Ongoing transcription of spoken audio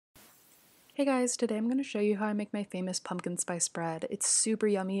Hey guys, today I'm going to show you how I make my famous pumpkin spice bread. It's super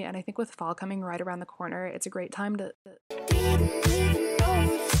yummy, and I think with fall coming right around the corner, it's a great time to...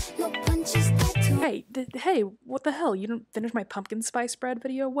 Hey, what the hell? You didn't finish my pumpkin spice bread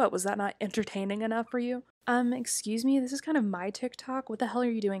video? What, was that not entertaining enough for you? Excuse me, this is kind of my TikTok. What the hell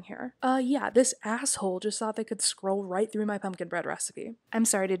are you doing here? Yeah, this asshole just thought they could scroll right through my pumpkin bread recipe. I'm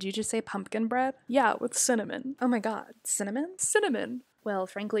sorry, did you just say pumpkin bread? Yeah, with cinnamon. Oh my god, cinnamon? Cinnamon! Well,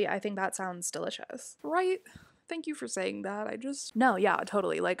 frankly, I think that sounds delicious. Right? Thank you for saying that. No, yeah,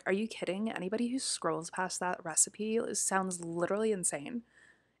 totally. Like, are you kidding? Anybody who scrolls past that recipe sounds literally insane.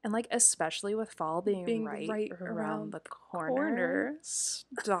 And like, especially with fall being right around the corner.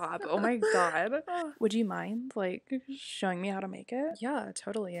 Stop. Oh my god. Would you mind, like, showing me how to make it? Yeah,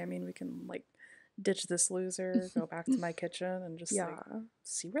 totally. I mean, we can, like, ditch this loser, go back to my kitchen, and just, like,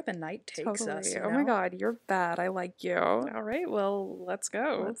 see where the night takes us, you know? Oh my god, you're bad. I like you. All right, well, let's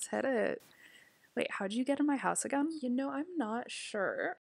go. Let's hit it. Wait, how'd you get in my house again? You know, I'm not sure.